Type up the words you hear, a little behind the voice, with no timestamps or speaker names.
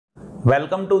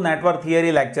Welcome to Network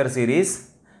Theory lecture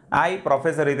series. I,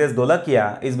 Professor Ritesh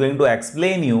Dolakia, is going to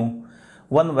explain you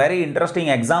one very interesting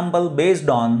example based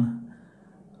on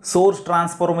source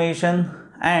transformation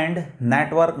and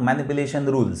network manipulation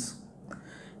rules.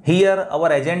 Here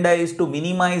our agenda is to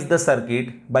minimize the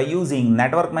circuit by using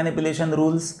network manipulation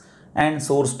rules and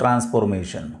source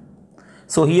transformation.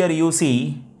 So here you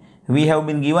see we have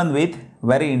been given with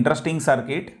very interesting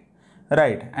circuit,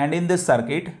 right? And in this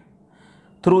circuit,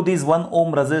 through this 1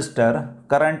 ohm resistor,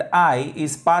 current I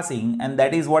is passing, and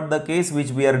that is what the case which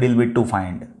we are deal with to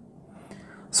find.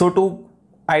 So to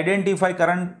identify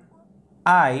current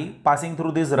I passing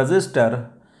through this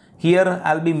resistor, here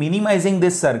I will be minimizing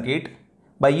this circuit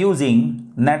by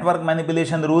using network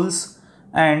manipulation rules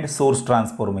and source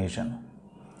transformation.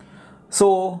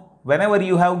 So whenever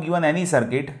you have given any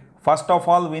circuit, first of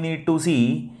all we need to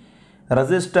see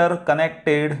resistor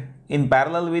connected in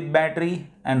parallel with battery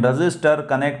and resistor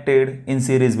connected in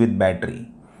series with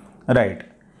battery, right?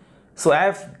 So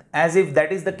as if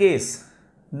that is the case,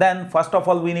 then first of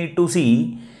all we need to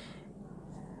see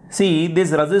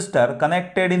this resistor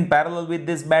connected in parallel with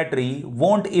this battery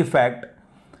won't affect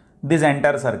this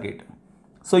entire circuit.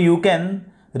 So you can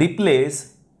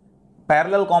replace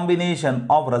parallel combination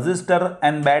of resistor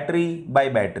and battery by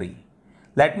battery.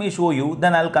 Let me show you,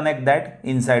 then I'll connect that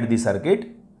inside the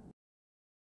circuit.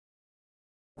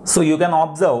 So you can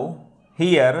observe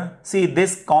here, see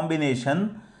this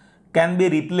combination can be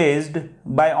replaced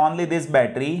by only this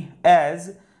battery,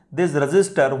 as this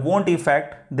resistor won't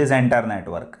affect this entire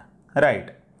network,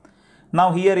 right?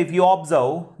 Now here if you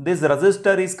observe, this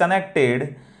resistor is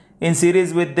connected in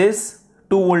series with this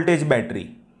 2 voltage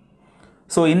battery.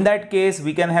 So in that case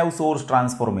we can have source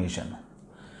transformation.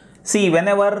 See,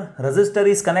 whenever resistor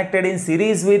is connected in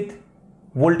series with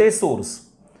voltage source,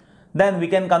 then we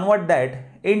can convert that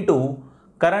into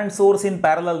current source in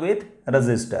parallel with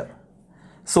resistor.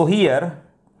 So here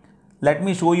let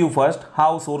me show you first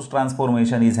how source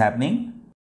transformation is happening.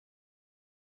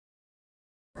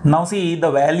 Now see,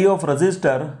 the value of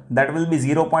resistor, that will be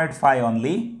 0.5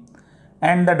 only,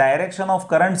 and the direction of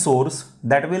current source,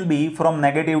 that will be from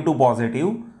negative to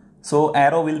positive. So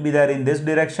arrow will be there in this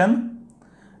direction,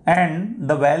 and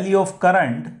the value of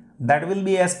current, that will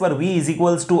be as per V is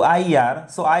equals to IR.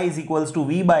 So I is equals to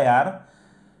V by R.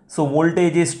 So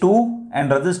voltage is 2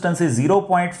 and resistance is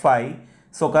 0.5.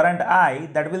 So current I,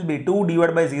 that will be 2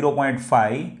 divided by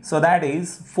 0.5. So that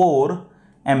is 4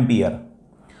 ampere.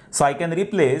 So I can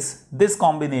replace this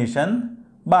combination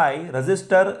by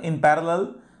resistor in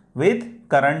parallel with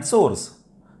current source.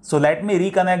 So let me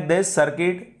reconnect this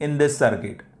circuit in this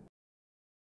circuit.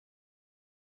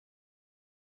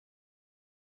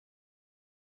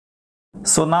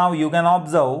 So now you can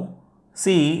observe,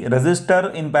 see,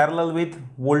 resistor in parallel with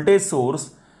voltage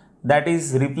source, that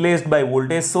is replaced by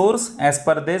voltage source as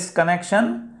per this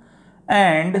connection,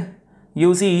 and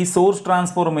you see source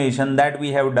transformation that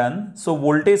we have done. So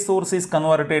voltage source is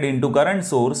converted into current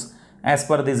source as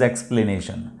per this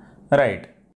explanation, right?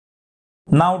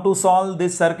 Now to solve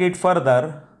this circuit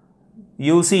further,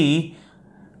 you see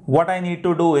what I need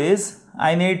to do is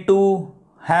I need to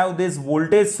have this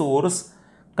voltage source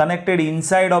connected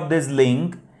inside of this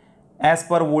link as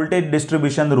per voltage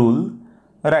distribution rule,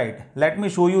 right? Let me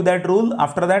show you that rule.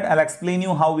 After that I'll explain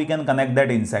you how we can connect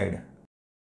that inside.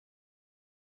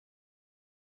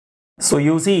 So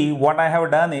you see what I have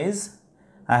done is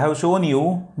I have shown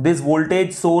you this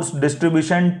voltage source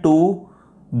distribution to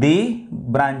the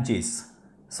branches.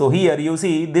 So here you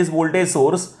see this voltage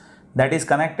source that is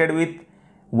connected with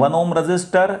 1 ohm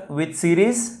resistor with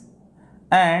series,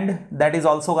 and that is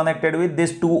also connected with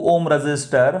this 2 ohm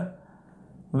resistor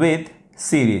with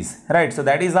series, right? So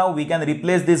that is how we can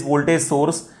replace this voltage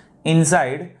source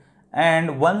inside,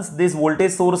 and once this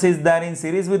voltage source is there in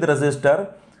series with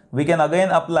resistor, we can again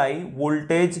apply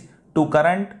voltage to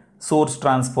current source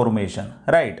transformation,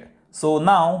 right? So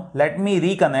now let me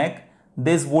reconnect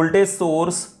this voltage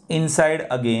source inside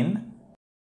again.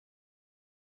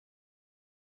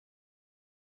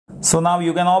 So now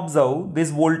you can observe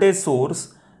this voltage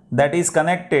source that is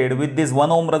connected with this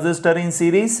 1 ohm resistor in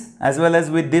series as well as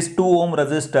with this 2 ohm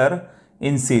resistor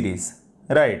in series,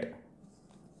 right?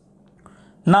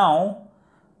 Now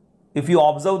if you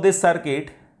observe this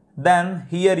circuit, then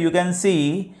here you can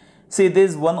see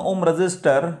this 1 ohm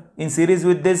resistor in series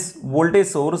with this voltage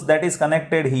source that is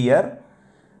connected here,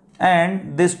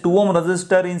 and this 2 ohm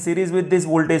resistor in series with this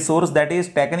voltage source, that is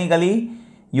technically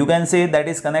you can say that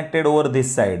is connected over this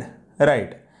side,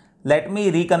 right? Let me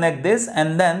reconnect this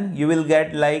and then you will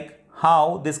get like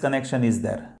how this connection is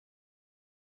there.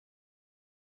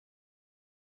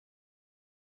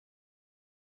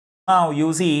 Now you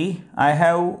see I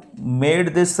have made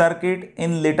this circuit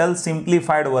in little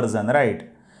simplified version, right?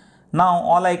 Now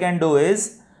all I can do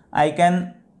is I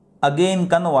can again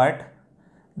convert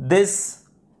this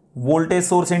voltage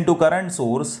source into current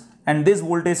source and this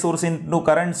voltage source into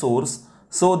current source,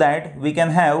 so that we can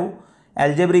have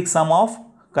algebraic sum of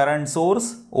current source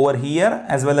over here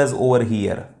as well as over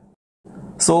here.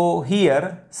 So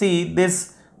here see, this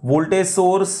voltage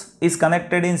source is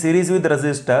connected in series with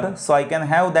resistor, so I can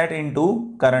have that into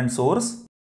current source.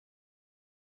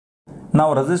 Now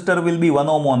resistor will be 1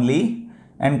 ohm only,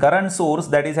 and current source,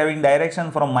 that is having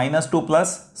direction from minus to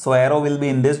plus, so arrow will be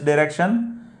in this direction,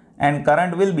 and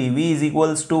current will be V is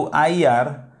equals to IR,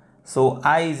 so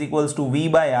I is equals to V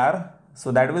by R,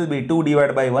 so that will be 2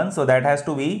 divided by 1, so that has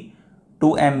to be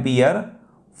 2 ampere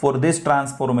for this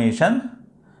transformation.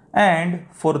 And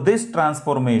for this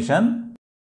transformation,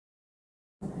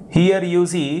 here you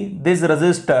see this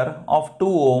resistor of 2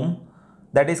 ohm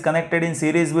that is connected in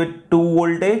series with 2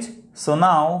 voltage. So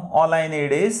now all I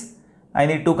need is I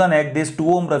need to connect this 2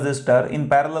 ohm resistor in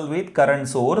parallel with current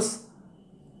source,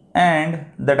 and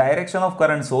the direction of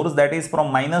current source, that is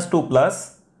from minus to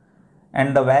plus,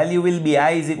 and the value will be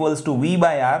I is equals to V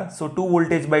by R, so 2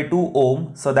 voltage by 2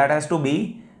 ohm, so that has to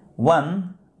be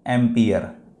 1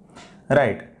 ampere,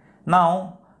 right?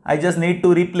 Now I just need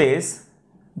to replace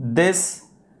this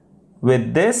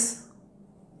with this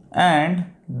and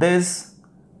this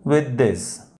with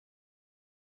this.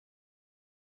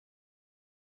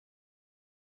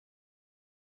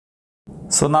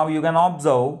 So now you can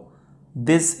observe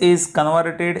this is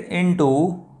converted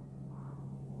into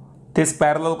this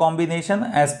parallel combination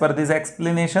as per this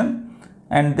explanation,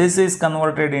 and this is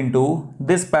converted into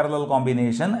this parallel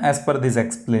combination as per this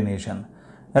explanation,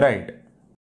 right?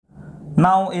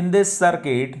 Now in this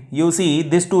circuit you see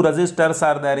these two resistors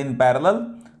are there in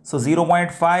parallel, so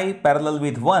 0.5 parallel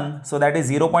with 1, so that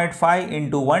is 0.5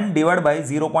 into 1 divided by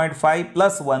 0.5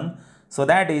 plus 1, so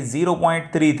that is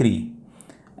 0.33.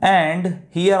 And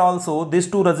here also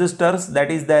these two resistors that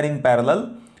is there in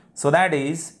parallel, so that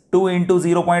is 2 into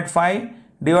 0.5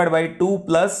 divided by 2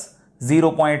 plus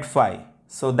 0.5,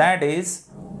 so that is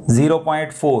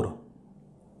 0.4.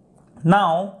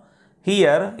 Now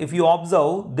here if you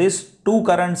observe this two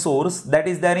current source that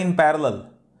is there in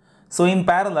parallel, so in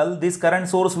parallel this current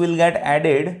source will get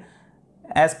added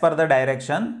as per the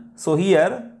direction. So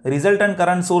here resultant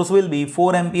current source will be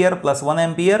 4 ampere plus 1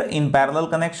 ampere in parallel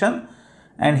connection,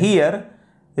 and here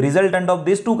resultant of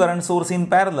these two current source in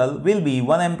parallel will be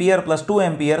 1 ampere plus 2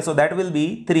 ampere, so that will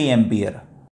be 3 ampere.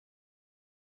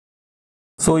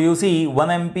 So you see 1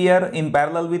 ampere in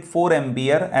parallel with 4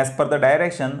 ampere as per the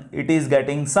direction, it is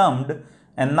getting summed,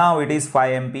 and now it is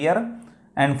 5 ampere,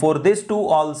 and for this two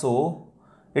also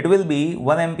it will be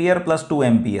 1 ampere plus 2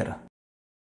 ampere.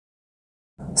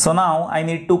 So now I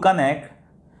need to connect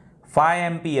 5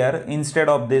 ampere instead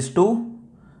of this two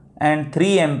and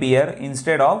 3 ampere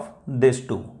instead of this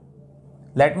two.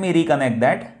 Let me reconnect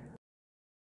that.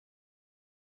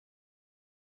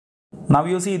 Now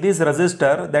you see this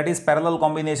resistor that is parallel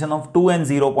combination of 2 and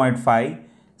 0.5,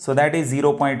 so that is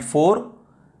 0.4,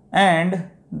 and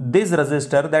this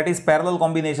resistor that is parallel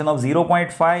combination of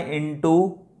 0.5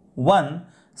 into 1,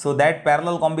 so that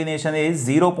parallel combination is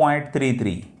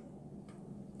 0.33.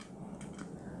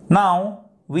 Now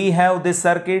we have this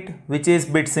circuit which is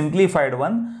bit simplified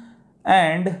one,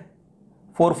 and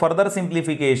for further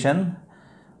simplification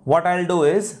what I'll do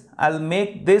is I'll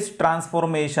make this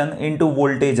transformation into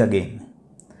voltage again.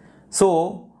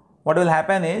 So what will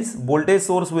happen is voltage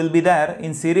source will be there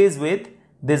in series with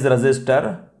this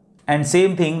resistor, and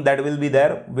same thing that will be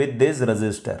there with this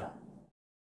resistor.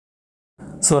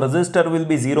 So resistor will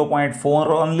be 0.4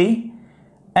 only,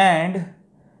 and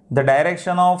the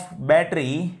direction of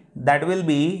battery that will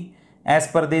be as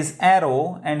per this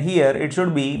arrow, and here it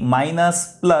should be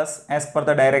minus plus as per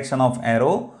the direction of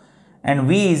arrow, and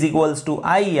V is equals to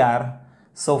IR,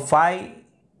 so 5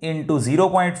 into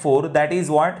 0.4, that is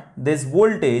what this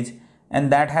voltage,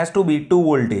 and that has to be 2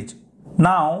 voltage.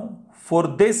 Now for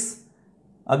this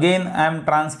again I am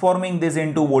transforming this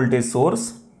into voltage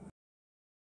source.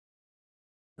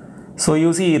 So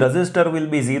you see resistor will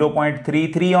be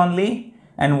 0.33 only,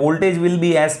 and voltage will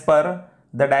be as per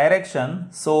the direction,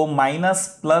 so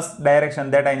minus plus direction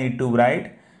that I need to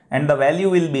write, and the value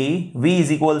will be V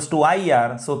is equals to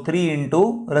IR, so 3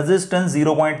 into resistance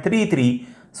 0.33,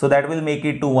 so that will make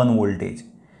it to 1 voltage.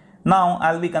 Now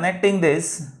I'll be connecting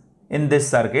this in this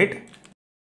circuit.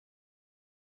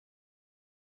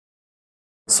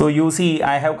 So you see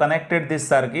I have connected this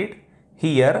circuit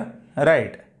here,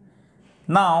 right?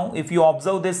 Now if you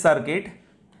observe this circuit,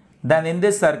 then in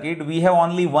this circuit we have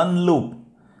only one loop.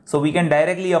 So we can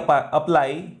directly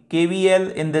apply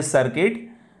KVL in this circuit,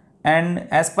 and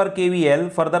as per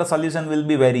KVL, further solution will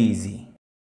be very easy.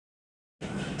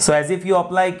 So as if you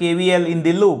apply KVL in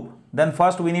the loop, then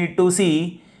first we need to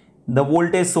see the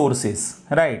voltage sources,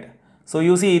 right? So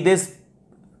you see this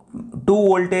 2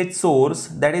 voltage source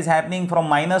that is happening from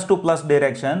minus to plus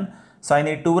direction. So I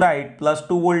need to write plus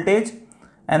 2 voltage,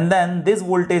 and then this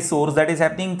voltage source that is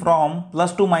happening from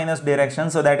plus to minus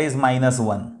direction, so that is minus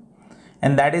 1,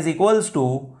 and that is equals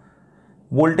to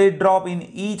voltage drop in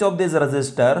each of these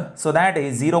resistor, so that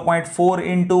is 0.4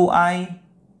 into I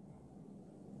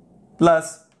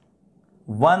plus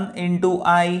 1 into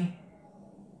I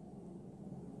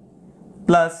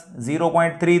plus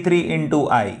 0.33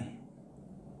 into I.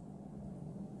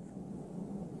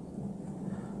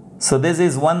 So this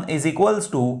is 1 is equals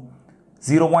to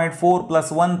 0.4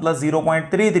 plus 1 plus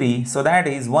 0.33, so that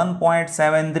is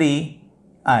 1.73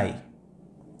 I.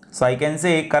 So I can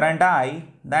say current I,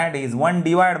 that is 1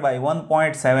 divided by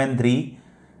 1.73,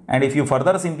 and if you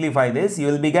further simplify this, you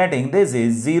will be getting this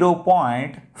is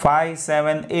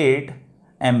 0.578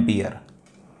 ampere.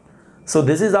 So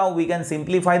this is how we can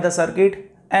simplify the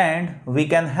circuit, and we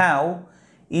can have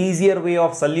easier way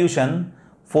of solution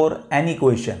for any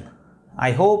question.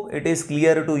 I hope it is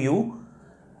clear to you.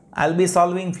 I'll be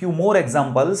solving few more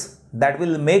examples that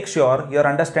will make sure your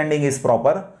understanding is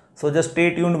proper. So just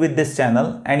stay tuned with this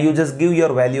channel and you just give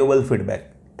your valuable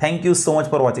feedback. Thank you so much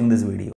for watching this video.